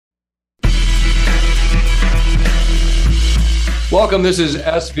Welcome. This is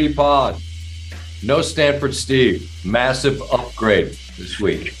SV Pod. No Stanford Steve. Massive upgrade this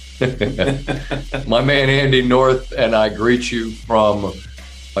week. My man Andy North and I greet you from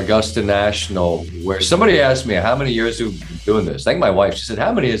Augusta National, where somebody asked me, how many years have we been doing this? I think my wife, she said,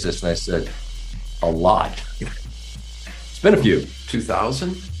 how many is this? And I said, a lot. It's been a few.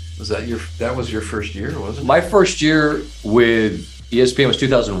 2000? That was your first year, wasn't it? My first year with ESPN was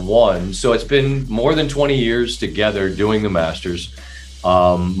 2001. So it's been more than 20 years together doing the Masters.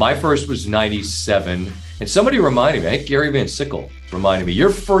 My first was 97. And somebody reminded me, I think Gary Van Sickle reminded me, your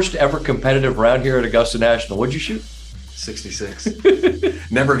first ever competitive round here at Augusta National, what'd you shoot?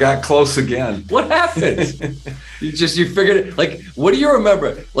 66. Never got close again. What happened? you figured it. Like, what do you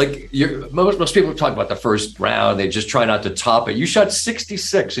remember? Like, most people talk about the first round. They just try not to top it. You shot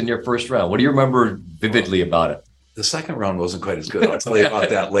 66 in your first round. What do you remember vividly about it? The second round wasn't quite as good. I'll tell you about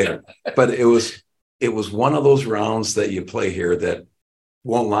that later. But it was one of those rounds that you play here that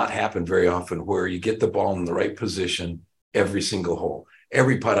will not happen very often, where you get the ball in the right position every single hole.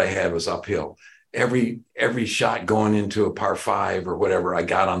 Every putt I had was uphill. Every shot going into a par five or whatever, I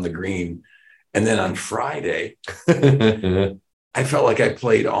got on the green. And then on Friday, I felt like I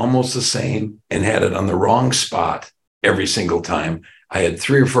played almost the same and had it on the wrong spot every single time. I had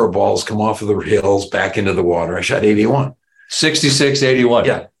 3 or 4 balls come off of the hills back into the water. I shot 81. 66, 81.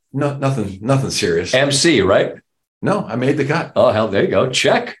 Yeah, nothing serious. MC, right? No, I made the cut. Oh, hell, there you go.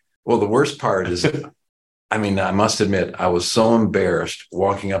 Check. Well, the worst part is, I must admit, I was so embarrassed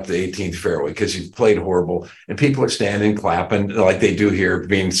walking up the 18th fairway because you played horrible and people are standing, clapping like they do here,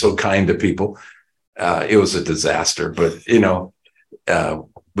 being so kind to people. It was a disaster, but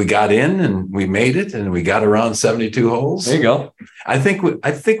we got in and we made it and we got around 72 holes. There you go. I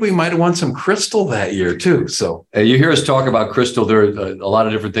think we might have won some crystal that year too. So you hear us talk about crystal. There are a lot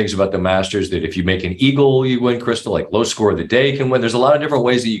of different things about the Masters that if you make an eagle, you win crystal, like low score of the day can win. There's a lot of different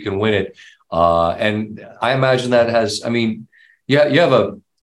ways that you can win it. And I imagine that has, you have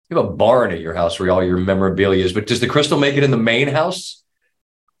a barn at your house where all your memorabilia is, but does the crystal make it in the main house?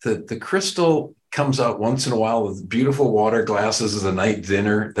 The crystal comes out once in a while with beautiful water glasses as a night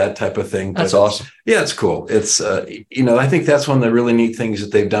dinner, that type of thing. That's awesome. Yeah, it's cool. It's, I think that's one of the really neat things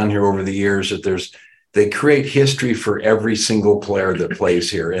that they've done here over the years, that they create history for every single player that plays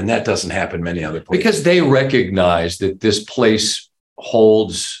here. And that doesn't happen many other places. Because they recognize that this place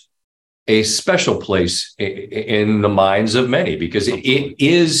holds a special place in the minds of many, because it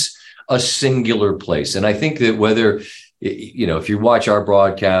is a singular place. And I think that whether, if you watch our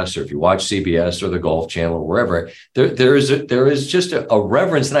broadcast or if you watch CBS or the Golf Channel or wherever, there is just a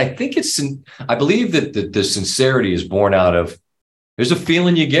reverence. And I think I believe that the sincerity is born out of, there's a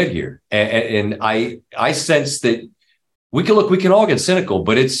feeling you get here. And I sense that we can all get cynical,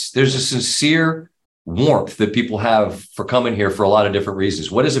 but there's a sincere warmth that people have for coming here for a lot of different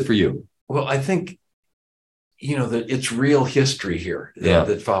reasons. What is it for you? Well, I think, that it's real history here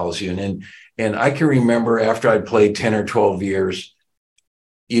that follows you. And I can remember after I'd played 10 or 12 years,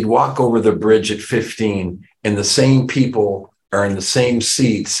 you'd walk over the bridge at 15 and the same people are in the same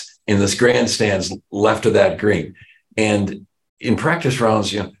seats in the grandstands left of that green. And in practice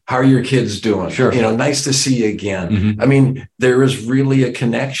rounds, how are your kids doing? Sure. Nice to see you again. Mm-hmm. There is really a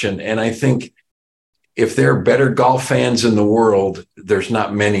connection. And I think if there are better golf fans in the world, there's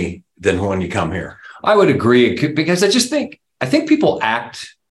not many than when you come here. I would agree, because I think people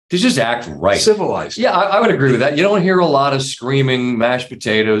just act right. Civilized. Yeah, I would agree with that. You don't hear a lot of screaming mashed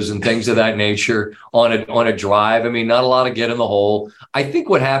potatoes and things of that nature on a drive. Not a lot of get in the hole. I think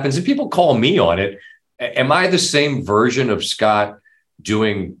what happens, and people call me on it, am I the same version of Scott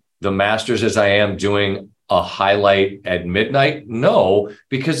doing the Masters as I am doing a highlight at midnight? No,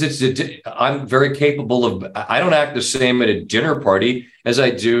 because I'm very capable of, I don't act the same at a dinner party as I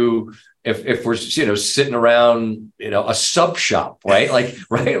do if we're, sitting around, a sub shop, right?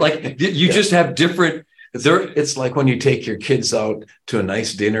 Like you just have different. It's like when you take your kids out to a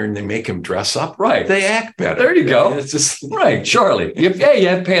nice dinner and they make them dress up. Right. They act better. There you go. It's just right. Charlie, you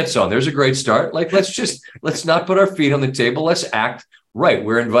have pants on. There's a great start. Like, let's not put our feet on the table. Let's act right.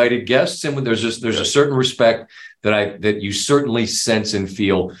 We're invited guests, and there's a certain respect that you certainly sense and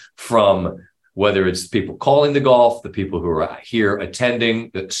feel from, whether it's the people calling the golf, the people who are here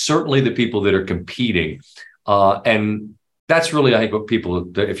attending, certainly the people that are competing. And that's really, I think, what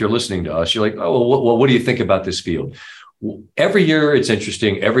people, if you're listening to us, you're like, oh, well, what do you think about this field? Every year it's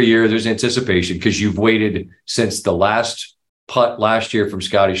interesting. Every year there's anticipation, because you've waited since the last putt last year from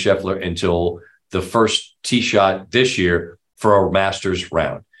Scottie Scheffler until the first tee shot this year for a Masters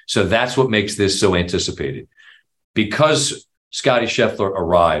round. So that's what makes this so anticipated. Because Scottie Scheffler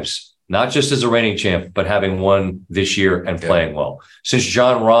arrives not just as a reigning champ, but having won this year and playing well. Since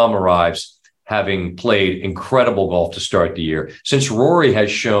Jon Rahm arrives, having played incredible golf to start the year. Since Rory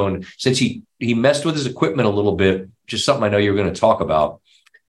has shown, since he messed with his equipment a little bit, just something I know you were going to talk about,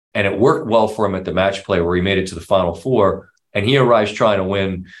 and it worked well for him at the match play where he made it to the Final Four, and he arrives trying to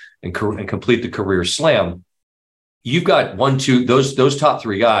win and complete the career slam. You've got those top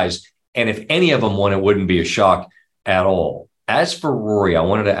three guys, and if any of them won, it wouldn't be a shock at all. As for Rory, I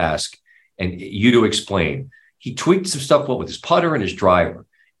wanted to ask, and you to explain, he tweaked some stuff with his putter and his driver,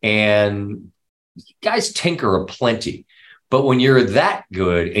 and guys tinker aplenty. But when you're that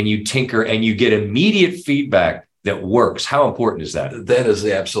good and you tinker and you get immediate feedback that works, how important is that? That is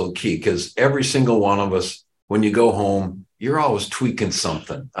the absolute key, because every single one of us, when you go home, you're always tweaking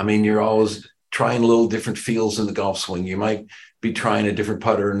something. I mean, you're always trying little different feels in the golf swing. You might be trying a different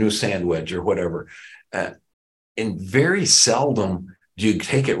putter, a new sand wedge or whatever. And very seldom do you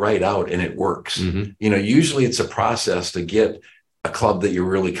take it right out and it works. Usually it's a process to get a club that you're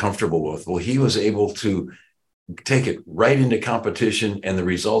really comfortable with. Well, he was able to take it right into competition, and the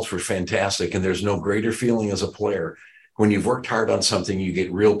results were fantastic. And there's no greater feeling as a player. When you've worked hard on something, you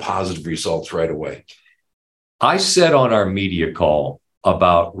get real positive results right away. I said on our media call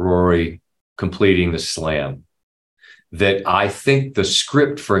about Rory completing the slam that I think the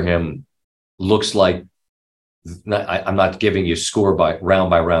script for him looks like, I'm not giving you score by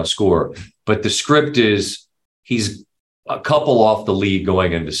round score, but the script is he's a couple off the lead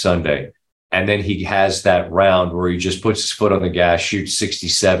going into Sunday. And then he has that round where he just puts his foot on the gas, shoots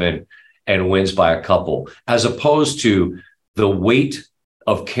 67 and wins by a couple, as opposed to the weight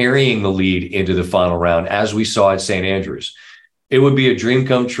of carrying the lead into the final round, as we saw at St. Andrews. It would be a dream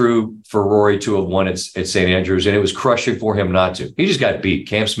come true for Rory to have won at St. Andrews, and it was crushing for him not to. He just got beat.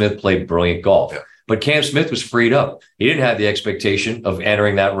 Cam Smith played brilliant golf. But Cam Smith was freed up. He didn't have the expectation of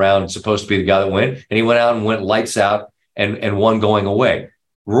entering that round and supposed to be the guy that went. And he went out and went lights out and won going away.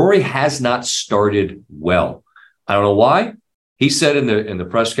 Rory has not started well. I don't know why. He said in the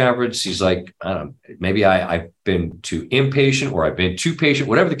press conference, he's like, I don't know, maybe I've been too impatient or I've been too patient,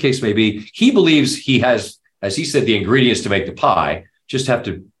 whatever the case may be. He believes he has, as he said, the ingredients to make the pie, just have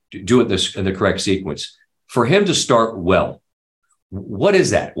to do it in the correct sequence. For him to start well, what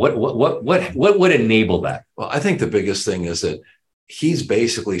is that? What would enable that? Well, I think the biggest thing is that he's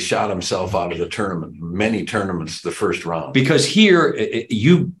basically shot himself out of the tournament, many tournaments, the first round. Because here,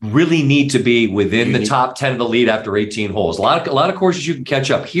 you really need to be within the top 10 of the lead after 18 holes. A lot of courses you can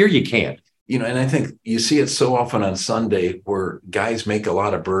catch up. Here you can't. And I think you see it so often on Sunday where guys make a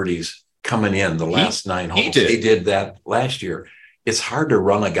lot of birdies coming in the last 9 holes. He did that last year. It's hard to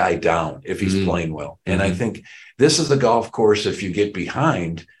run a guy down if he's playing well. And I think this is the golf course, if you get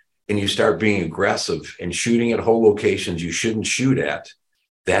behind and you start being aggressive and shooting at hole locations you shouldn't shoot at,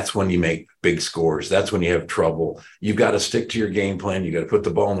 that's when you make big scores. That's when you have trouble. You've got to stick to your game plan. You got to put the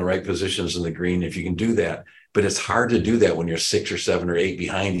ball in the right positions in the green if you can do that. But it's hard to do that when you're 6 or 7 or 8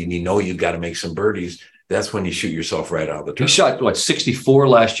 behind and you've got to make some birdies. That's when you shoot yourself right out of the tournament. He shot, 64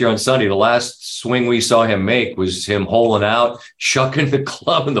 last year on Sunday. The last swing we saw him make was him holing out, chucking the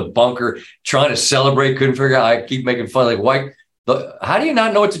club in the bunker, trying to celebrate. Couldn't figure out. I keep making fun. Like, why? How do you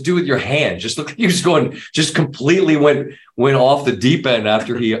not know what to do with your hand? Just look like he was just completely went off the deep end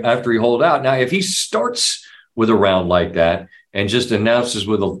after he holed out. Now, if he starts with a round like that and just announces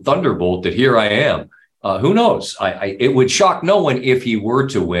with a thunderbolt that here I am, who knows? It would shock no one if he were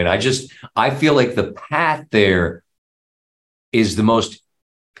to win. I feel like the path there is the most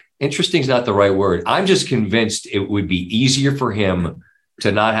interesting is not the right word. I'm just convinced it would be easier for him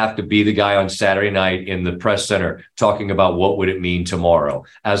to not have to be the guy on Saturday night in the press center talking about what would it mean tomorrow,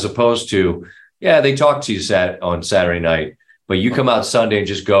 as opposed to, they talk to you on Saturday night, but you come out Sunday and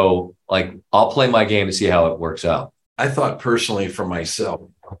just go like, I'll play my game and see how it works out. I thought personally for myself,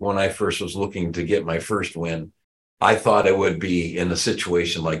 when I first was looking to get my first win, I thought it would be in a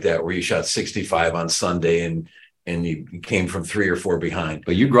situation like that where you shot 65 on Sunday and you came from 3 or 4 behind.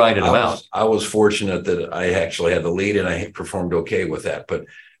 But you grinded them out. I was fortunate that I actually had the lead and I performed okay with that. But,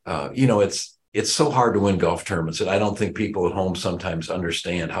 it's so hard to win golf tournaments. And I don't think people at home sometimes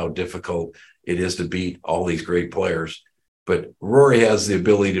understand how difficult it is to beat all these great players. But Rory has the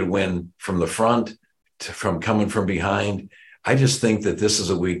ability to win from the front, from coming from behind. I just think that this is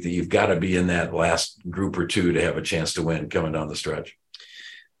a week that you've got to be in that last group or two to have a chance to win coming down the stretch.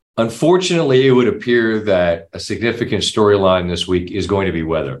 Unfortunately, it would appear that a significant storyline this week is going to be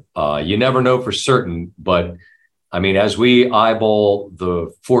weather. You never know for certain, but I mean, as we eyeball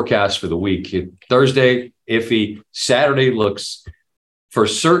the forecast for the week, Thursday, iffy, Saturday looks for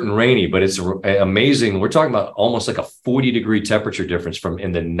certain rainy, but it's amazing. We're talking about almost like a 40-degree temperature difference from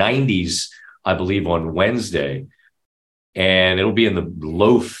in the 90s, I believe, on Wednesday. And it'll be in the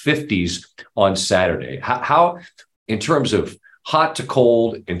low 50s on Saturday. How in terms of hot to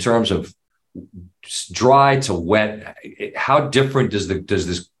cold, in terms of dry to wet, how different does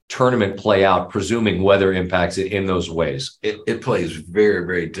this tournament play out, presuming weather impacts it in those ways? It plays very,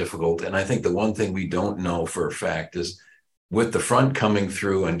 very difficult. And I think the one thing we don't know for a fact is with the front coming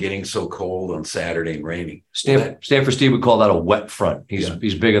through and getting so cold on Saturday and raining. Stanford Steve would call that a wet front. He's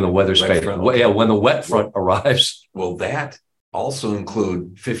big in the weather space. Okay. Yeah, when the wet front arrives. Well, that also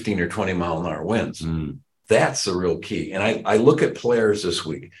include 15 or 20 mile an hour winds. That's the real key. And I look at players this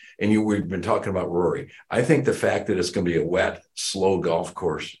week, and we've been talking about Rory. I think the fact that it's going to be a wet, slow golf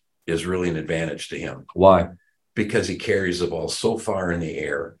course is really an advantage to him. Why? Because he carries the ball so far in the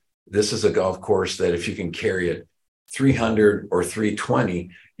air. This is a golf course that if you can carry it 300 or 320,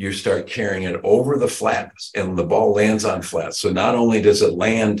 you start carrying it over the flats and the ball lands on flats. So not only does it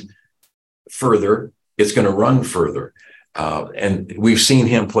land further, it's going to run further. And we've seen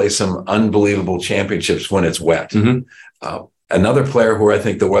him play some unbelievable championships when it's wet. Another player who I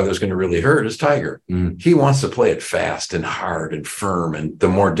think the weather is going to really hurt is Tiger. He wants to play it fast and hard and firm, and the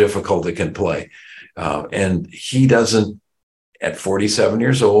more difficult it can play. And he doesn't, at 47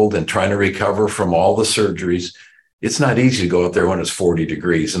 years old and trying to recover from all the surgeries, it's not easy to go out there when it's 40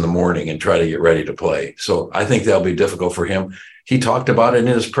 degrees in the morning and try to get ready to play. So I think that'll be difficult for him. He talked about it in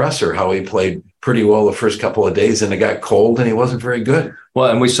his presser, how he played pretty well the first couple of days and it got cold and he wasn't very good.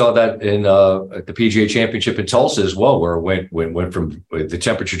 Well, and we saw that in at the PGA Championship in Tulsa as well, where it went from the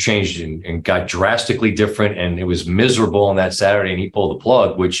temperature changed and got drastically different, and it was miserable on that Saturday, and he pulled the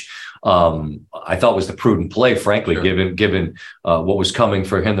plug, which I thought was the prudent play, frankly, given what was coming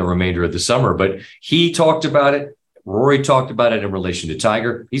for him the remainder of the summer. But he talked about it. Rory talked about it in relation to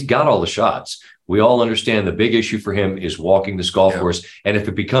Tiger. He's got all the shots. We all understand the big issue for him is walking this golf course. And if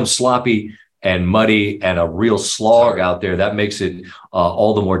it becomes sloppy and muddy and a real slog out there, that makes it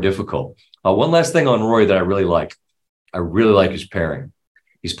all the more difficult. One last thing on Rory that I really like. I really like his pairing.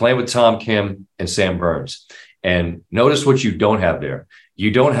 He's playing with Tom Kim and Sam Burns. And notice what you don't have there. You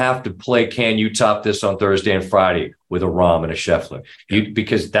don't have to play Can You Top This on Thursday and Friday with a Rahm and a Scheffler,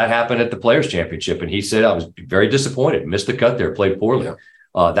 because that happened at the Players Championship. And he said, I was very disappointed, missed the cut there, played poorly.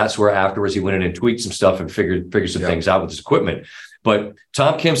 That's where afterwards he went in and tweaked some stuff and figured some things out with his equipment. But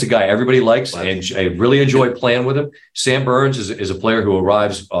Tom Kim's a guy everybody likes, and I really enjoy playing with him. Sam Burns is a player who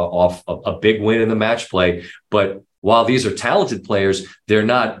arrives off a big win in the match play. But while these are talented players, they're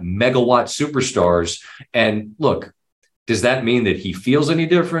not megawatt superstars. And look, does that mean that he feels any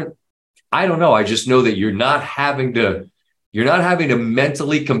different? I don't know. I just know that you're not having to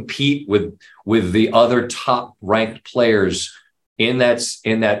mentally compete with the other top ranked players in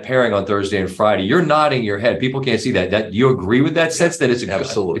that pairing on Thursday and Friday. You're nodding your head. People can't see that. That you agree with that sense that it's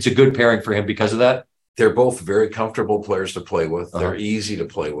a good pairing for him because of that? They're both very comfortable players to play with. They're easy to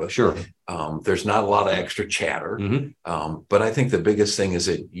play with. Sure. There's not a lot of extra chatter. But I think the biggest thing is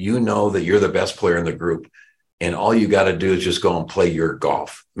that you know that you're the best player in the group, and all you got to do is just go and play your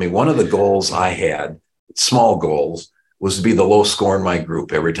golf. I mean, one of the goals I had, small goals, was to be the low score in my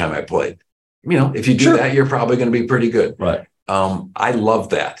group every time I played. You know, if you do that, you're probably going to be pretty good. Right. I love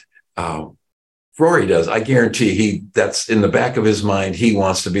that. Rory does. I guarantee that's in the back of his mind. He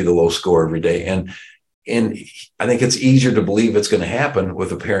wants to be the low score every day. And I think it's easier to believe it's going to happen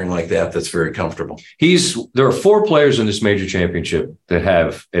with a pairing like that that's very comfortable. There are 4 players in this major championship that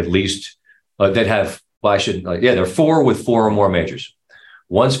have at least there are 4 with 4 or more majors.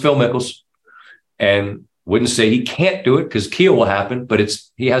 One's Phil Mickelson, and wouldn't say he can't do it because Kiel will happen, but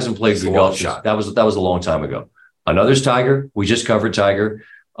he hasn't played the golf shot. That was a long time ago. Another's Tiger. We just covered Tiger.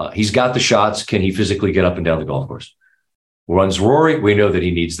 He's got the shots. Can he physically get up and down the golf course? Runs Rory. We know that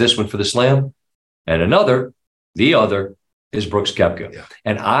he needs this one for the Slam. And the other is Brooks Koepka. Yeah.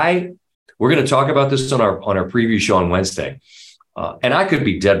 And we're going to talk about this on our preview show on Wednesday. And I could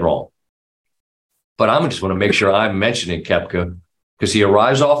be dead wrong, but I just want to make sure I'm mentioning Koepka because he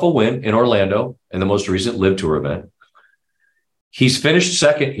arrives off a win in Orlando in the most recent Live Tour event. He's finished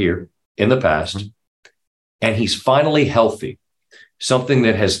second here in the past, and he's finally healthy, something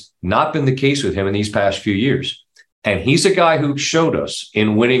that has not been the case with him in these past few years. And he's a guy who showed us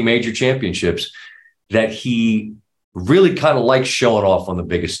in winning major championships that he really kind of likes showing off on the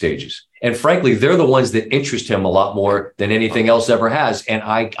biggest stages. And frankly, they're the ones that interest him a lot more than anything else ever has. And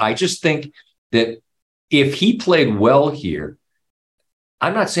I just think that if he played well here,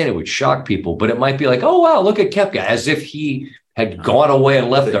 I'm not saying it would shock people, but it might be like, oh, wow, look at Koepka, as if he had gone away and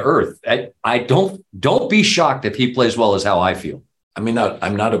left the earth. I don't be shocked if he plays well, is how I feel. I'm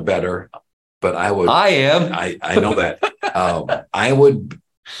not a bettor, but I am. I know that.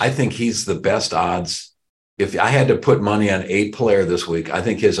 I think he's the best odds. If I had to put money on a player this week, I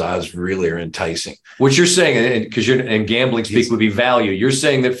think his odds really are enticing. What you're saying, because you're in gambling speak, would be value. You're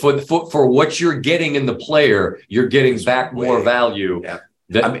saying that for what you're getting in the player, you're getting back more value.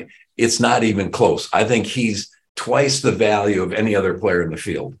 Yeah. It's not even close. I think he's twice the value of any other player in the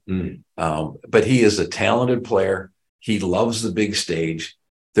field. But he is a talented player. He loves the big stage.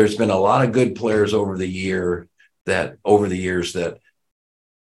 There's been a lot of good players over the years that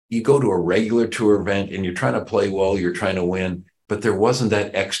you go to a regular tour event and you're trying to play well, you're trying to win, but there wasn't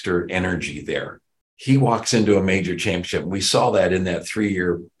that extra energy there. He walks into a major championship. We saw that in that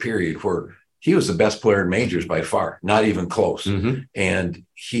 3-year period where he was the best player in majors by far, not even close. And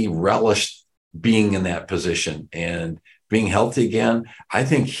he relished being in that position and being healthy again. I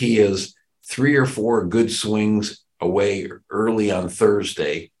think he is 3 or 4 good swings away early on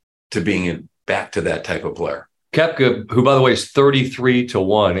Thursday to being back to that type of player. Koepka, who, by the way, is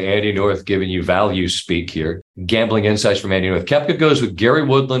 33-1. Andy North giving you value speak here. Gambling insights from Andy North. Koepka goes with Gary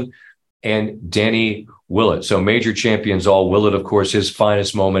Woodland and Danny Willett. So major champions all. Willett, of course, his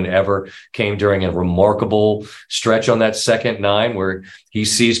finest moment ever came during a remarkable stretch on that second 9 where he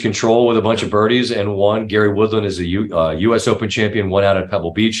seized control with a bunch of birdies and won. Gary Woodland is a U.S. Open champion, won out at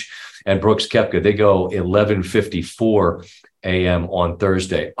Pebble Beach. And Brooks Koepka, they go 11:54 a.m. on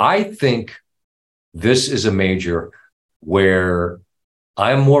Thursday. I think this is a major where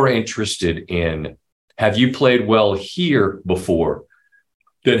I'm more interested in, have you played well here before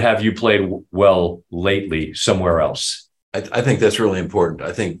than have you played well lately somewhere else? I think that's really important.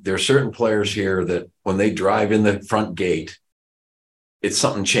 I think there are certain players here that when they drive in the front gate,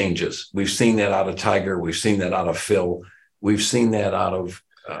 something changes. We've seen that out of Tiger. We've seen that out of Phil. We've seen that out of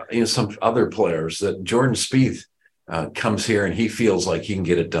some other players, that Jordan Spieth comes here and he feels like he can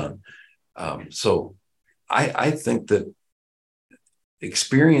get it done. So I think that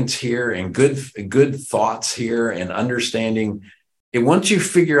experience here and good thoughts here and understanding it, once you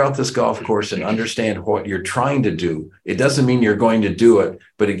figure out this golf course and understand what you're trying to do, it doesn't mean you're going to do it,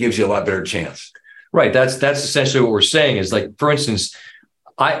 but it gives you a lot better chance. Right. That's essentially what we're saying is, like, for instance,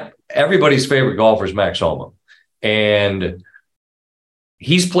 everybody's favorite golfer is Max Homa, and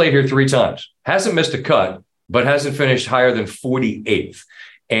he's played here 3 times, hasn't missed a cut, but hasn't finished higher than 48th.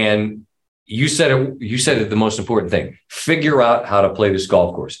 And you said it the most important thing: figure out how to play this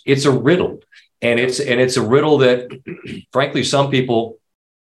golf course. It's a riddle, and it's a riddle that, frankly, some people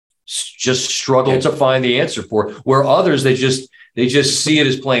just struggle to find the answer for. Where others, they just see it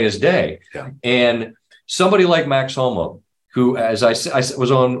as plain as day. Yeah. And somebody like Max Homa, who, as I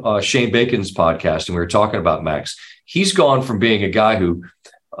was on Shane Bacon's podcast, and we were talking about Max, he's gone from being a guy who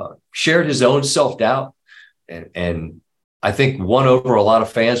shared his own self-doubt and I think won over a lot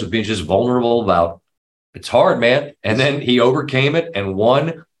of fans with being just vulnerable about, it's hard, man. And then he overcame it and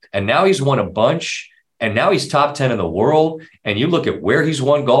won. And now he's won a bunch. And now he's top 10 in the world. And you look at where he's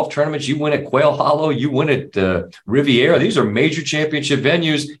won golf tournaments. You win at Quail Hollow. You win at Riviera. These are major championship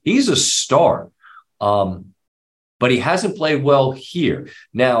venues. He's a star. But he hasn't played well here.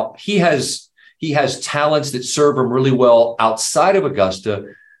 Now, he has talents that serve him really well outside of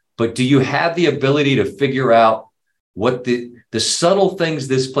Augusta. But do you have the ability to figure out what the subtle things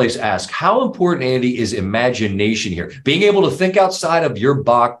this place asks? How important, Andy, is imagination here? Being able to think outside of your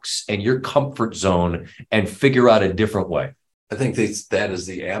box and your comfort zone and figure out a different way. I think that is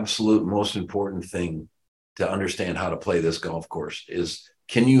the absolute most important thing to understand how to play this golf course is,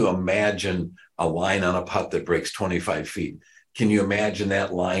 can you imagine a line on a putt that breaks 25 feet? Can you imagine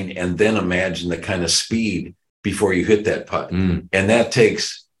that line and then imagine the kind of speed before you hit that putt? And that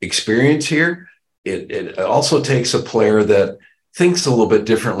takes experience here. It also takes a player that thinks a little bit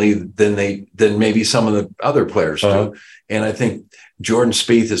differently than maybe some of the other players do. And I think Jordan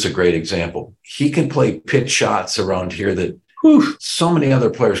Spieth is a great example. He can play pitch shots around here that so many other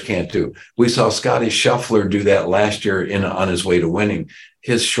players can't do. We saw Scotty Scheffler do that last year on his way to winning.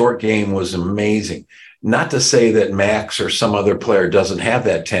 His short game was amazing. Not to say that Max or some other player doesn't have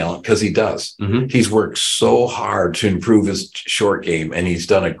that talent, because he does. He's worked so hard to improve his short game, and he's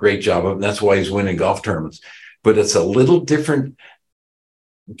done a great job of it. And that's why he's winning golf tournaments. But it's a little different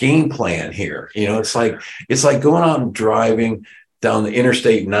game plan here. You know, it's like going out and driving down the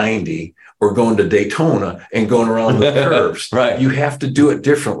Interstate 90 or going to Daytona and going around the curves. Right. You have to do it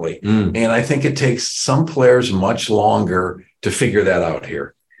differently. And I think it takes some players much longer to figure that out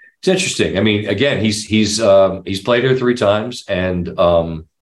here. It's interesting. I mean, again, he's played here 3 times, and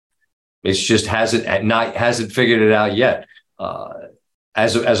it's just hasn't figured it out yet.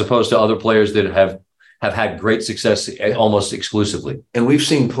 As opposed to other players that have had great success almost exclusively. And we've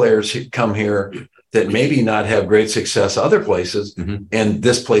seen players come here that maybe not have great success other places, and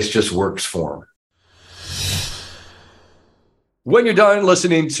this place just works for them. When you're done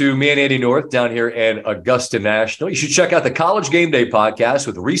listening to me and Andy North down here in Augusta National, you should check out the College Game Day podcast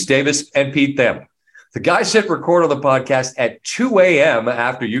with Reese Davis and Pete Thamel. The guys hit record on the podcast at 2 a.m.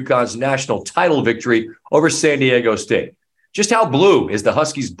 after UConn's national title victory over San Diego State. Just how blue is the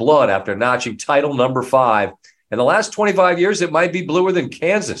Huskies' blood after notching title number 5? In the last 25 years, it might be bluer than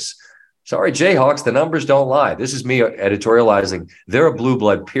Kansas. Sorry, Jayhawks, the numbers don't lie. This is me editorializing. They're a blue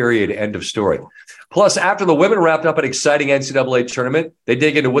blood, period, end of story. Plus, after the women wrapped up an exciting NCAA tournament, they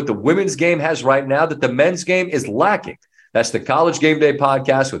dig into what the women's game has right now that the men's game is lacking. That's the College Game Day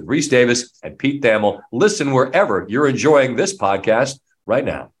podcast with Reese Davis and Pete Thamel. Listen wherever you're enjoying this podcast right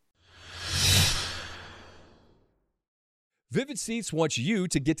now. Vivid Seats wants you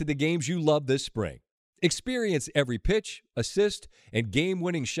to get to the games you love this spring. Experience every pitch, assist, and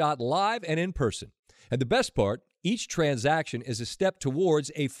game-winning shot live and in person. And the best part, each transaction is a step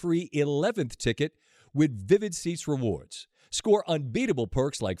towards a free 11th ticket with Vivid Seats rewards. Score unbeatable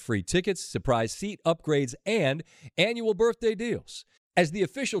perks like free tickets, surprise seat upgrades, and annual birthday deals. As the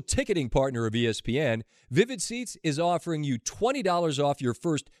official ticketing partner of ESPN, Vivid Seats is offering you $20 off your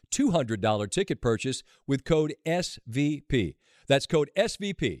first $200 ticket purchase with code SVP. That's code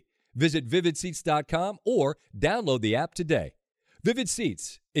SVP. Visit vividseats.com or download the app today. Vivid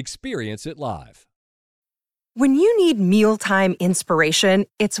Seats. Experience it live. When you need mealtime inspiration,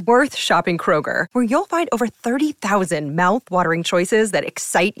 it's worth shopping Kroger, where you'll find over 30,000 mouth-watering choices that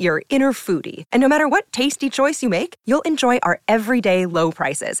excite your inner foodie. And no matter what tasty choice you make, you'll enjoy our everyday low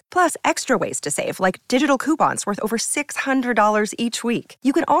prices, plus extra ways to save, like digital coupons worth over $600 each week.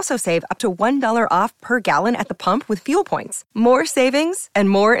 You can also save up to $1 off per gallon at the pump with fuel points. More savings and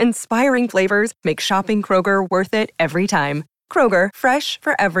more inspiring flavors make shopping Kroger worth it every time. Kroger, fresh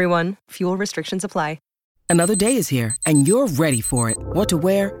for everyone. Fuel restrictions apply. Another day is here, and you're ready for it. What to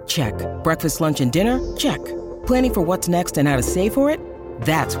wear? Check. Breakfast, lunch, and dinner? Check. Planning for what's next and how to save for it?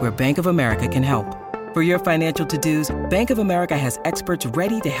 That's where Bank of America can help. For your financial to-dos, Bank of America has experts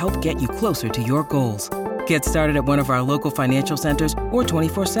ready to help get you closer to your goals. Get started at one of our local financial centers or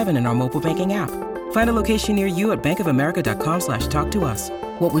 24/7 in our mobile banking app. Find a location near you at bankofamerica.com/talktous.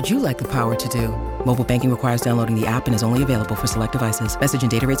 What would you like the power to do? Mobile banking requires downloading the app and is only available for select devices. Message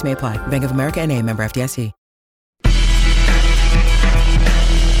and data rates may apply. Bank of America N.A., member FDIC.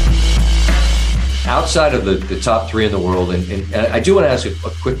 Outside of the top 3 in the world, and I do want to ask a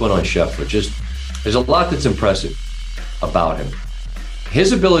quick one on Scheffler. Just there's a lot that's impressive about him.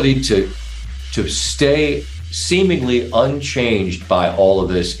 His ability to stay seemingly unchanged by all of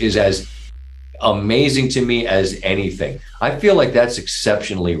this is as amazing to me as anything. I feel like that's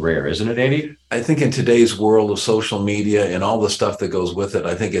exceptionally rare, isn't it, Andy? I think in today's world of social media and all the stuff that goes with it,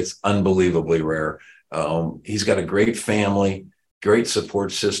 I think it's unbelievably rare. He's got a great family, great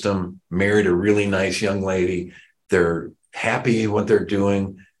support system, married a really nice young lady. They're happy what they're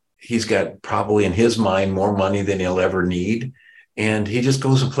doing. He's got probably in his mind more money than he'll ever need. And he just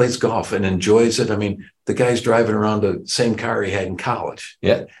goes and plays golf and enjoys it. I mean, the guy's driving around the same car he had in college.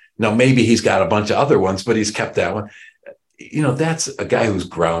 Yeah. Now, maybe he's got a bunch of other ones, but he's kept that one. You know, that's a guy who's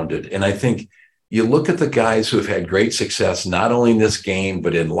grounded. And I think you look at the guys who have had great success, not only in this game,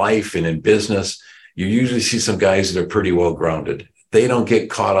 but in life and in business, you usually see some guys that are pretty well grounded. They don't get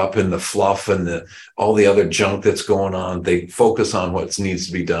caught up in the fluff and all the other junk that's going on. They focus on what needs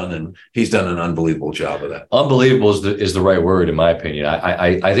to be done. And he's done an unbelievable job of that. Unbelievable is the right word, in my opinion.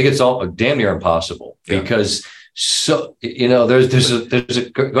 I think it's all damn near impossible because there's a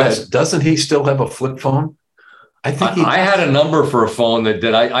go ahead. Doesn't he still have a flip phone? I think I had a number for a phone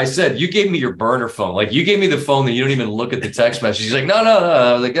that I said, you gave me your burner phone. Like you gave me the phone that you don't even look at the text message. He's like, no.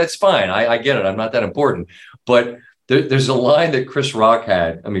 I was like, that's fine. I get it. I'm not that important. But there's a line that Chris Rock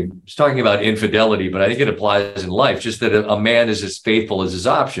had. I mean, he's talking about infidelity, but I think it applies in life, just that a man is as faithful as his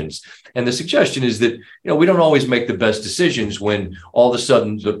options. And the suggestion is that, we don't always make the best decisions when all of a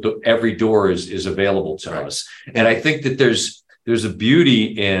sudden every door is available to us. And I think that there's a beauty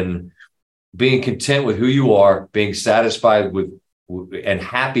in being content with who you are, being satisfied with and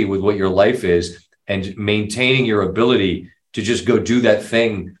happy with what your life is, and maintaining your ability to just go do that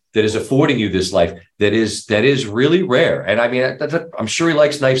thing that is affording you this life that is really rare. And I mean, I'm sure he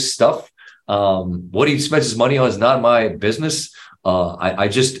likes nice stuff. What he spends his money on is not my business. I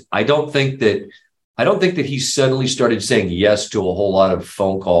don't think that he suddenly started saying yes to a whole lot of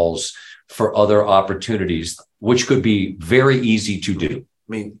phone calls for other opportunities, which could be very easy to do.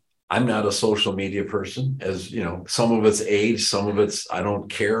 I mean, I'm not a social media person, as some of it's age, some of it's I don't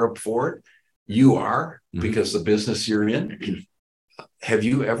care for it. you are Mhm. because the business you're in. Have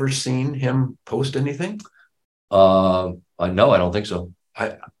you ever seen him post anything? No, I don't think so.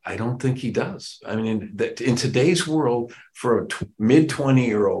 I don't think he does. I mean, in today's world, for a mid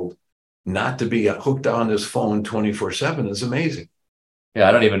 20-year-old not to be hooked on his phone 24/7 is amazing. Yeah,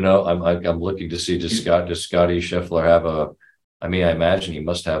 I don't even know. I'm looking to see does Scotty Scheffler have a? I mean, I imagine he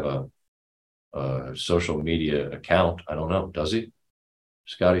must have a social media account. I don't know. Does he?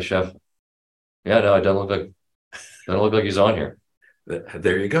 Scotty Scheffler. Yeah, no, it doesn't look like he's on here.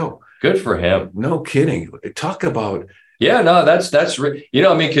 There you go. Good for him. No kidding. Talk about. Yeah, no, that's you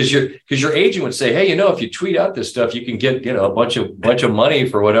know, I mean, because your agent would say, hey, you know, if you tweet out this stuff, you can get, you know, a bunch of money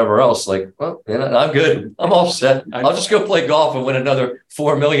for whatever else. Like, well, you know, I'm good. I'm all set. I'll just go play golf and win another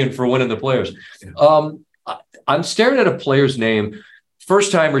 $4 million for winning the Players. I'm staring at a player's name.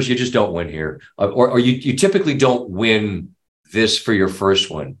 First timers, you just don't win here, or you typically don't win this for your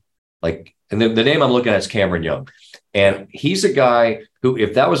first one. Like, and the name I'm looking at is Cameron Young, and he's a guy who,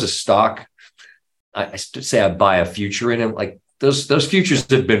 if that was a stock, I say I'd buy a future in him. Like those futures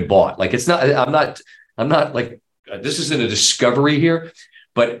have been bought. Like it's not, I'm not like, this isn't a discovery here,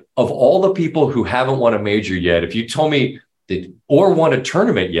 but of all the people who haven't won a major yet, if you told me that, or won a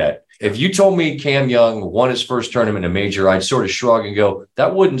tournament yet, if you told me Cam Young won his first tournament in a major, I'd sort of shrug and go,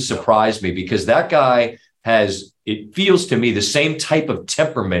 that wouldn't surprise me, because that guy has, it feels to me, the same type of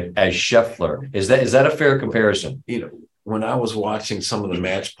temperament as Scheffler. Is that a fair comparison? You know, when I was watching some of the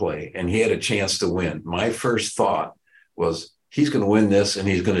match play and he had a chance to win, my first thought was he's going to win this and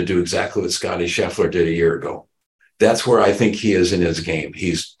he's going to do exactly what Scotty Scheffler did a year ago. That's where I think he is in his game.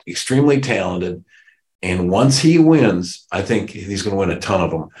 He's extremely talented. And once he wins, I think he's going to win a ton of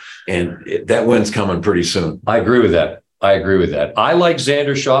them. And that win's coming pretty soon. I agree with that. I like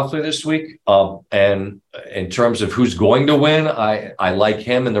Xander Schauffele this week. And in terms of who's going to win, I like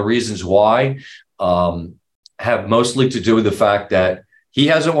him. And the reasons why have mostly to do with the fact that he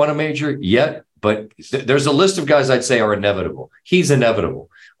hasn't won a major yet, but there's a list of guys I'd say are inevitable. He's inevitable.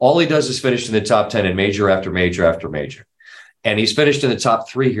 All he does is finish in the top 10 in major after major after major. And he's finished in the top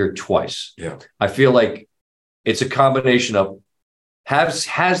 3 here twice. Yeah. I feel like it's a combination of,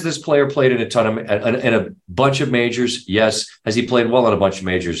 has this player played in a ton of, in a bunch of majors? Yes. Has he played well in a bunch of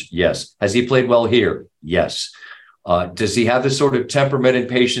majors? Yes. Has he played well here? Yes. Does he have the sort of temperament and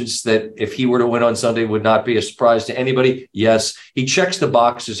patience that if he were to win on Sunday would not be a surprise to anybody? Yes. He checks the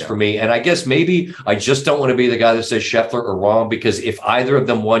boxes for me. And I guess maybe I just don't want to be the guy that says Scheffler or wrong, because if either of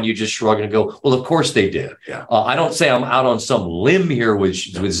them won, you just shrug and go, well, of course they did. Yeah. I don't say I'm out on some limb here with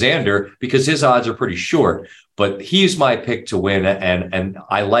Xander, because his odds are pretty short, but he's my pick to win. And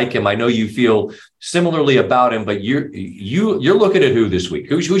I like him. I know you feel similarly about him, but you're looking at who this week?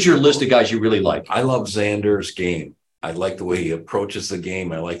 Who's your list of guys you really like? I love Xander's game. I like the way he approaches the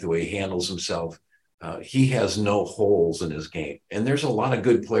game. I like the way he handles himself. He has no holes in his game. And there's a lot of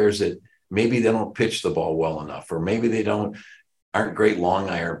good players that maybe they don't pitch the ball well enough, or maybe they aren't great long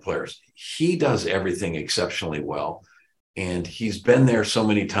iron players. He does everything exceptionally well. And he's been there so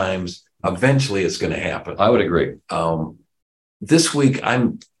many times. Eventually it's going to happen. I would agree. This week,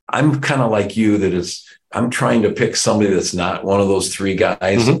 I'm kind of like you, that I'm trying to pick somebody that's not one of those 3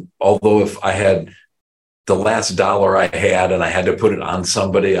 guys. Mm-hmm. Although if I had the last dollar I had and I had to put it on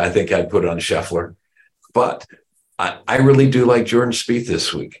somebody, I think I'd put it on Scheffler. But I really do like Jordan Spieth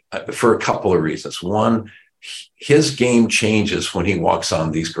this week for a couple of reasons. One, his game changes when he walks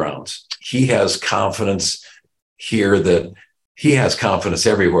on these grounds. He has confidence here that he has confidence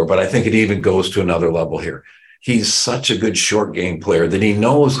everywhere, but I think it even goes to another level here. He's such a good short game player that he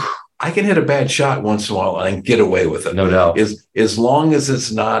knows I can hit a bad shot once in a while and I can get away with it. No doubt. As long as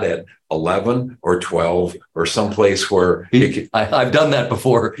it's not at 11 or 12 or someplace where I've done that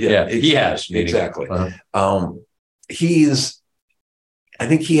before. Yeah, he has. Exactly. I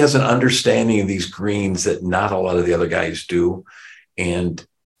think he has an understanding of these greens that not a lot of the other guys do. And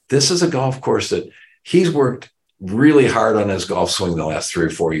this is a golf course that he's worked really hard on his golf swing the last 3 or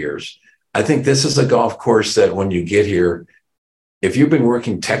 4 years. I think this is a golf course that when you get here, if you've been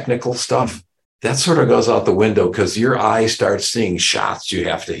working technical stuff, that sort of goes out the window, because your eye starts seeing shots you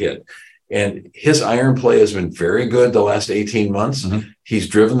have to hit. And his iron play has been very good the last 18 months. Mm-hmm. He's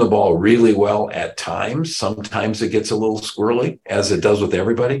driven the ball really well at times. Sometimes it gets a little squirrely, as it does with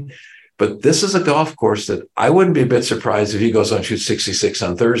everybody. But this is a golf course that I wouldn't be a bit surprised if he goes on and shoots 66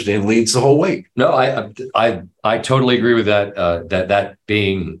 on Thursday and leads the whole week. No, I totally agree with that. That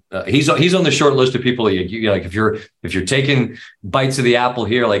being he's on the short list of people. Like if you're taking bites of the apple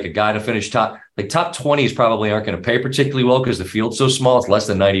here, like a guy to finish top 20s probably aren't going to pay particularly well because the field's so small. It's less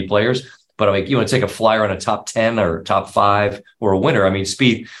than 90 players. But I mean, you want to take a flyer on a top 10 or top 5 or a winner. I mean,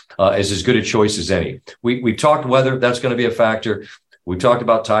 Spieth is as good a choice as any. We talked whether that's going to be a factor. We talked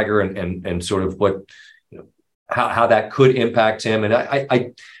about Tiger and sort of what, how that could impact him. And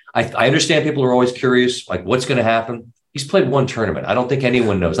I understand people are always curious, like what's going to happen. He's played one tournament. I don't think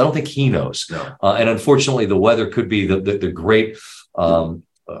anyone knows. I don't think he knows. No. And unfortunately, the weather could be the great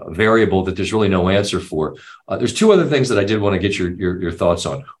variable that there's really no answer for. There's 2 other things that I did want to get your thoughts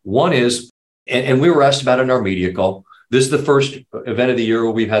on. One is, and we were asked about it in our media call, this is the first event of the year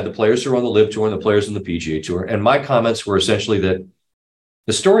where we've had the players who are on the LIV Tour and the players on the PGA Tour. And my comments were essentially that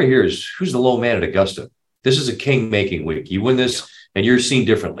the story here is who's the low man at Augusta. This is a king-making week. You win this and you're seen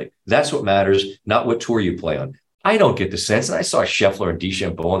differently. That's what matters, not what tour you play on. I don't get the sense, and I saw Scheffler and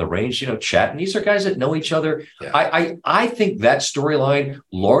DeChambeau on the range, chatting. These are guys that know each other. Yeah. I think that storyline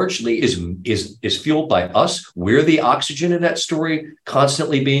largely is fueled by us. We're the oxygen in that story,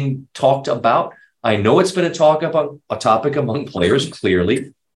 constantly being talked about. I know it's been a topic among players,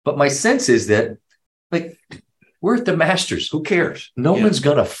 clearly, but my sense is that, like, we're at the Masters. Who cares? No one's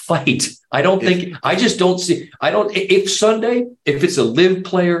going to fight. I just don't see. If Sunday, if it's a LIV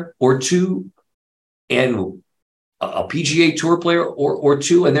player or 2 and a PGA Tour player or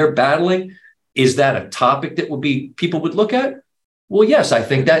 2, and they're battling, is that a topic that people would look at? Well, yes, I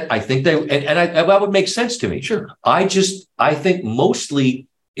think that would make sense to me. Sure. I think mostly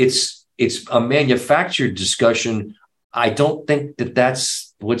it's a manufactured discussion. I don't think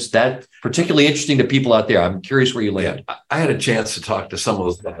that's what's that particularly interesting to people out there. I'm curious where you land. I had a chance to talk to some of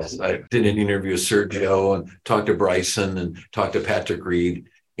those guys. I did an interview with Sergio and talked to Bryson and talked to Patrick Reed.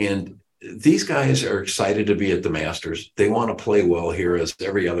 And these guys are excited to be at the Masters. They want to play well here, as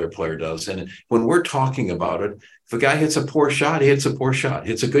every other player does. And when we're talking about it, if a guy hits a poor shot, he hits a poor shot.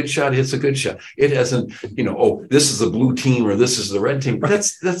 Hits a good shot, hits a good shot. It hasn't, this is the blue team or this is the red team.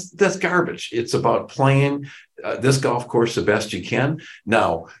 That's garbage. It's about playing this golf course the best you can.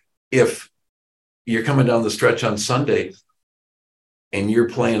 Now, if you're coming down the stretch on Sunday and you're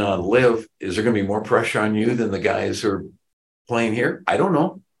playing on LIV, is there going to be more pressure on you than the guys who are playing here? I don't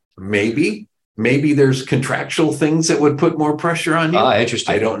know. Maybe there's contractual things that would put more pressure on you.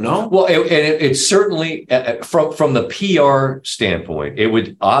 Interesting. I don't know. Well, it's certainly from the PR standpoint, it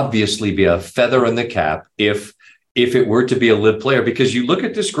would obviously be a feather in the cap if it were to be a LIV player, because you look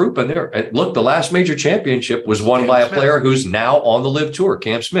at this group and the last major championship was won by a player who's now on the LIV Tour,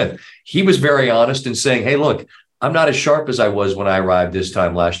 Cam Smith. He was very honest in saying, hey, look, I'm not as sharp as I was when I arrived this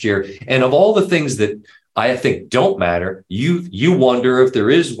time last year. And of all the things that I think don't matter, you wonder if there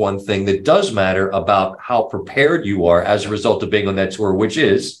is one thing that does matter about how prepared you are as a result of being on that tour, which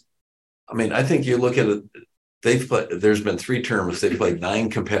is, I think you look at it, there's been 3 tournaments. They've played 9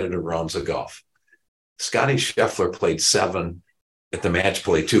 competitive rounds of golf. Scotty Scheffler played 7 at the match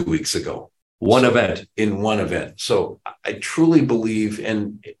play 2 weeks ago. In one event. So I truly believe,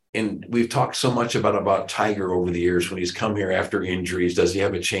 and we've talked so much about Tiger over the years when he's come here after injuries. Does he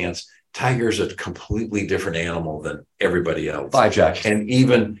have a chance? Tiger's a completely different animal than everybody else. Bye, Jack. And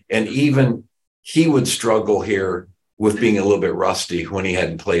even he would struggle here with being a little bit rusty when he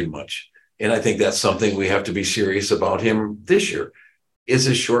hadn't played much. And I think that's something we have to be serious about him this year. Is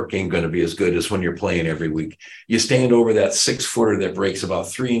his short game going to be as good as when you're playing every week? You stand over that 6-footer that breaks about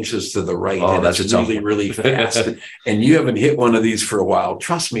 3 inches to the right. Oh, and that's it's really, really fast. And you haven't hit one of these for a while.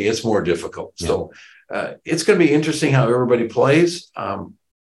 Trust me, it's more difficult. Yeah. So it's going to be interesting how everybody plays.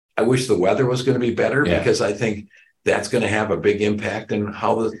 I wish the weather was going to be better, because I think that's going to have a big impact in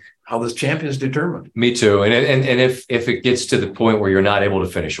how this champion is determined. Me too. And if it gets to the point where you're not able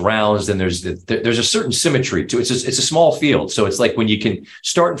to finish rounds, then there's a certain symmetry to it. It's a small field. So it's like when you can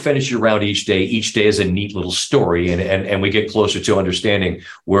start and finish your round each day is a neat little story. And we get closer to understanding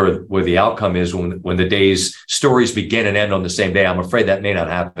where the outcome is when the day's stories begin and end on the same day. I'm afraid that may not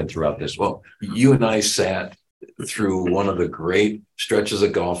happen throughout this. Well, you and I sat through one of the great stretches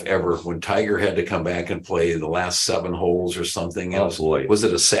of golf ever when Tiger had to come back and play the last 7 holes or something. Was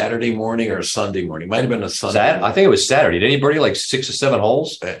it a Saturday morning or a Sunday morning? Might have been a Sunday. I think it was Saturday. Did anybody like 6 or 7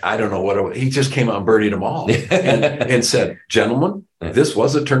 holes? I don't know what it was. He just came out and birdied them all and said, gentlemen, this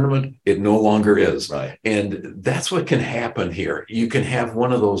was a tournament. It no longer is. Right. And that's what can happen here. You can have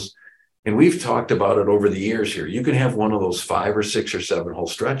one of those, and we've talked about it over the years here. You can have one of those 5 or 6 or 7 hole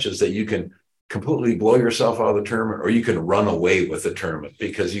stretches that you can completely blow yourself out of the tournament, or you can run away with the tournament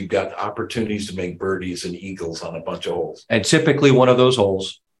because you've got opportunities to make birdies and eagles on a bunch of holes. And typically one of those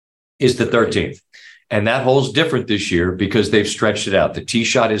holes is the 13th. And that hole's different this year because they've stretched it out. The tee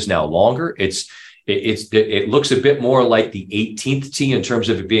shot is now longer. It's it looks a bit more like the 18th tee in terms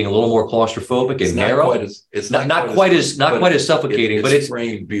of it being a little more claustrophobic and narrow. It's not quite as suffocating, but it's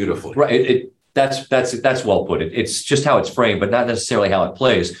framed beautifully. Right. That's well put. It's just how it's framed, but not necessarily how it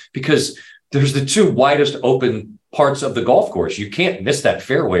plays, because there's the two widest open parts of the golf course. You can't miss that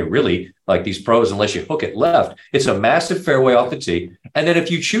fairway really, like these pros, unless you hook it left. It's a massive fairway off the tee. And then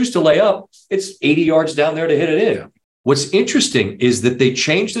if you choose to lay up, it's 80 yards down there to hit it in. Yeah. What's interesting is that they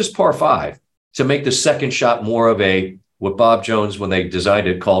changed this par 5 to make the second shot more of what Bob Jones, when they designed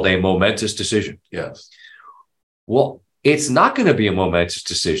it, called a momentous decision. Yes. Well, it's not going to be a momentous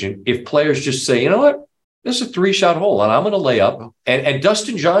decision if players just say, you know what, this is a 3-shot hole and I'm going to lay up. And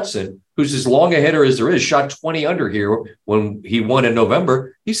Dustin Johnson, who's as long a hitter as there is, shot 20 under here when he won in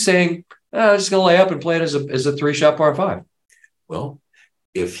November. He's saying, I'm just going to lay up and play it as a 3-shot par 5. Well,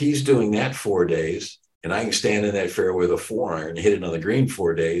 if he's doing that 4 days and I can stand in that fairway with a 4-iron and hit it on the green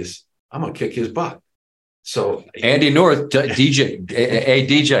 4 days, I'm going to kick his butt. So Andy North,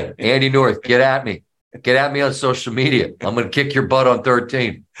 DJ, Andy North, get at me. Get at me on social media. I'm going to kick your butt on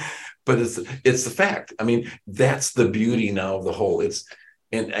 13. But it's the fact. I mean, that's the beauty now of the hole.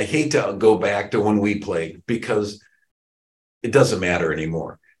 And I hate to go back to when we played, because it doesn't matter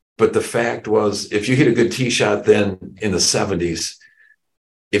anymore. But the fact was, if you hit a good tee shot then in the 70s,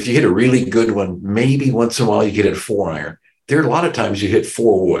 if you hit a really good one, maybe once in a while you get a 4-iron. There are a lot of times you hit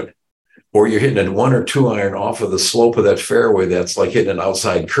 4 wood, or you're hitting a 1 or 2 iron off of the slope of that fairway. That's like hitting an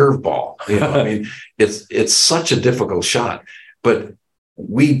outside curveball. I mean, it's such a difficult shot, but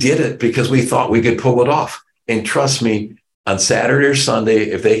we did it because we thought we could pull it off. And trust me, on Saturday or Sunday,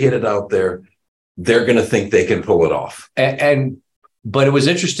 if they hit it out there, they're going to think they can pull it off. But it was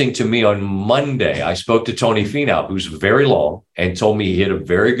interesting to me on Monday. I spoke to Tony Finau, who's very long, and told me he hit a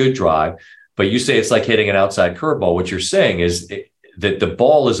very good drive. But you say it's like hitting an outside curveball. What you're saying is that the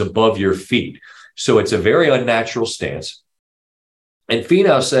ball is above your feet. So it's a very unnatural stance. And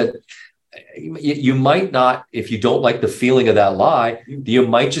Finau said, you might not, if you don't like the feeling of that lie, you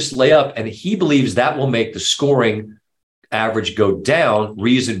might just lay up. And he believes that will make the scoring average go down.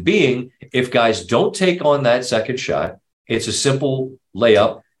 Reason being, if guys don't take on that second shot, it's a simple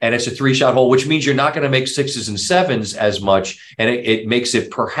layup and it's a 3-shot hole, which means you're not going to make 6s and 7s as much. And it makes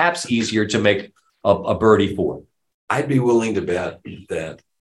it perhaps easier to make a birdie 4. I'd be willing to bet that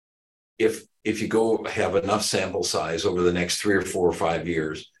if you go have enough sample size over the next 3 or 4 or 5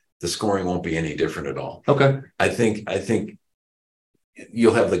 years, the scoring won't be any different at all. Okay. I think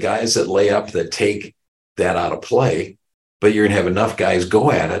you'll have the guys that lay up that take that out of play, but you're going to have enough guys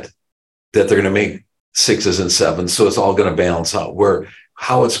go at it that they're going to make 6s and 7s. So it's all going to balance out. Where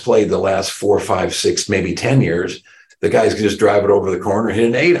how it's played the last 4, 5, 6, maybe 10 years, the guys can just drive it over the corner and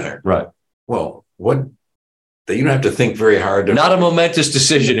hit an 8-iron. Right. Well, you don't have to think very hard. Not a momentous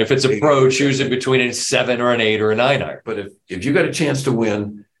decision. If it's a pro, choosing between a 7 or an 8 or a 9-iron. But if you got a chance to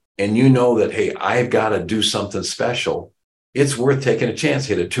win and you know that, hey, I've got to do something special, it's worth taking a chance,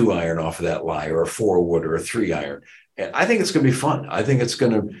 hit a 2-iron off of that lie, or a 4-wood or a 3-iron. And I think it's going to be fun. I think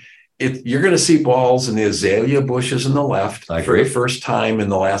you're going to see balls in the azalea bushes in the left for the first time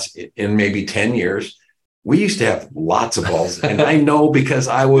in maybe 10 years. We used to have lots of balls, and I know because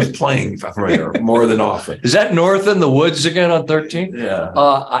I was playing there more than often. Is that north in the woods again on 13? Yeah.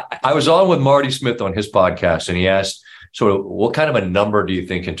 I was on with Marty Smith on his podcast, and he asked, sort of, what kind of a number do you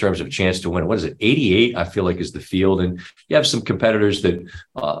think in terms of chance to win? What is it? 88, I feel like, is the field. And you have some competitors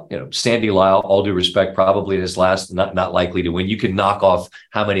that, Sandy Lyle, all due respect, probably in his last, not likely to win. You could knock off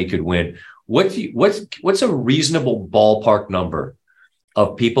how many could win. What's a reasonable ballpark number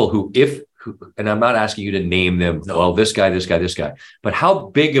of people who, and I'm not asking you to name them, well, this guy, but how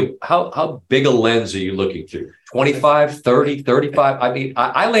big a lens are you looking through? 25, 30, 35? I mean,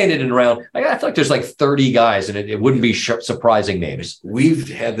 I landed in around, I feel like there's like 30 guys, and it wouldn't be surprising names. We've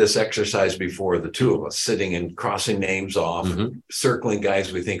had this exercise before, the two of us sitting and crossing names off, circling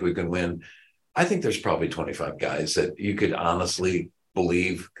guys we think we can win. I think there's probably 25 guys that you could honestly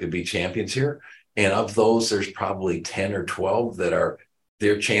believe could be champions here. And of those, there's probably 10 or 12 that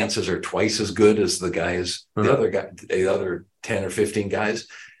their chances are twice as good as the guys, the other 10 or 15 guys.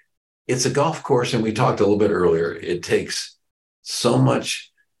 It's a golf course, and we talked a little bit earlier. It takes so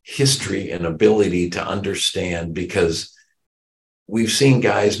much history and ability to understand, because we've seen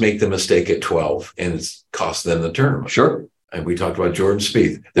guys make the mistake at 12 and it's cost them the tournament. Sure. And we talked about Jordan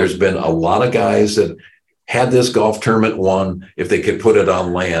Spieth. There's been a lot of guys that had this golf tournament won if they could put it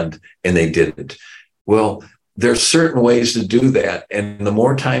on land, and they didn't. Well, there's certain ways to do that. And the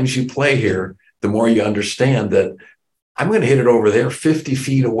more times you play here, the more you understand that I'm going to hit it over there 50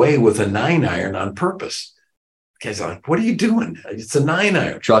 feet away with a 9-iron on purpose. Guys are like, what are you doing? It's a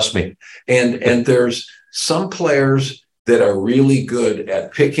 9-iron. Trust me. And there's some players that are really good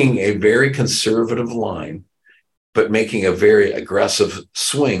at picking a very conservative line, but making a very aggressive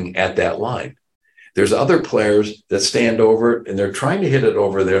swing at that line. There's other players that stand over it and they're trying to hit it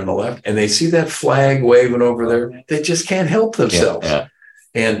over there on the left, and they see that flag waving over there. They just can't help themselves. Yeah.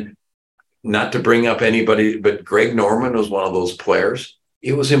 And not to bring up anybody, but Greg Norman was one of those players.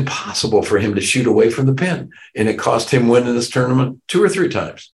 It was impossible for him to shoot away from the pin, and it cost him winning this tournament 2 or 3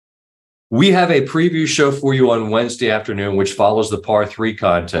 times. We have a preview show for you on Wednesday afternoon, which follows the par 3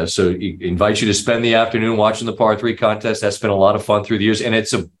 contest. So we invite you to spend the afternoon watching the par 3 contest. That's been a lot of fun through the years. And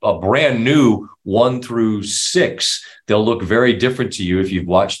it's a brand new 1 through 6. They'll look very different to you if you've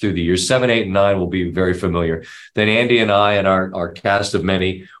watched through the years. 7, 8, and 9 will be very familiar. Then Andy and I and our cast of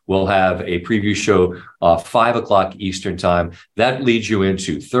many will have a preview show 5 o'clock Eastern time. That leads you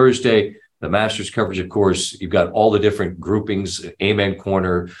into Thursday. The Masters coverage, of course, you've got all the different groupings, Amen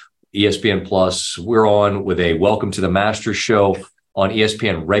Corner, ESPN Plus. We're on with a Welcome to the Masters show on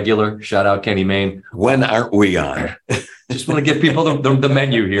ESPN Regular. Shout out Kenny Mayne. When aren't we on? Just want to give people the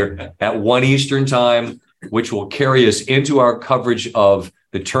menu here at 1 Eastern time, which will carry us into our coverage of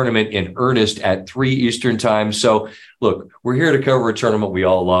the tournament in earnest at 3 Eastern time. So look, we're here to cover a tournament we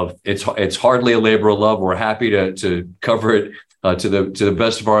all love. It's hardly a labor of love. We're happy to cover it to the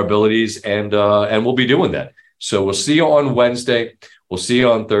best of our abilities, and we'll be doing that. So we'll see you on Wednesday. We'll see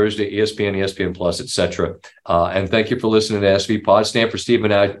you on Thursday, ESPN, ESPN Plus, etc. And thank you for listening to SV Pod. Stanford Steve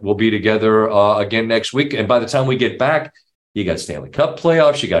and I will be together again next week. And by the time we get back, you got Stanley Cup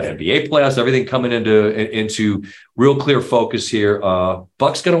playoffs, you got NBA playoffs, everything coming into real clear focus here.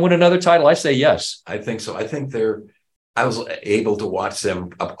 Bucks going to win another title? I say yes. I think so. I think I was able to watch them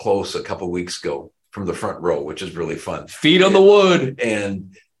up close a couple of weeks ago from the front row, which is really fun. Feet on the wood.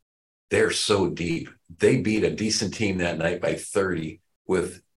 And they're so deep. They beat a decent team that night by 30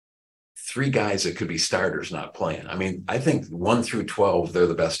 with 3 guys that could be starters not playing. I mean, I think 1 through 12, they're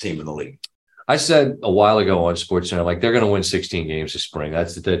the best team in the league. I said a while ago on SportsCenter, like they're going to win 16 games this spring. I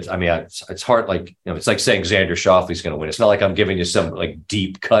mean, it's hard. Like, it's like saying Xander Schauffele's going to win. It's not like I'm giving you some like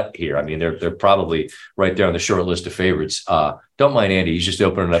deep cut here. I mean, they're probably right there on the short list of favorites. Don't mind Andy. He's just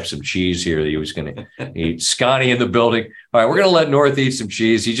opening up some cheese here that he was going to eat. Scotty in the building. All right, we're going to let North eat some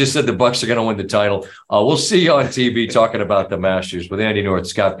cheese. He just said the Bucks are going to win the title. We'll see you on TV talking about the Masters with Andy North,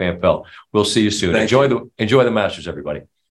 Scott Van Pelt. We'll see you soon. Enjoy the Masters, everybody.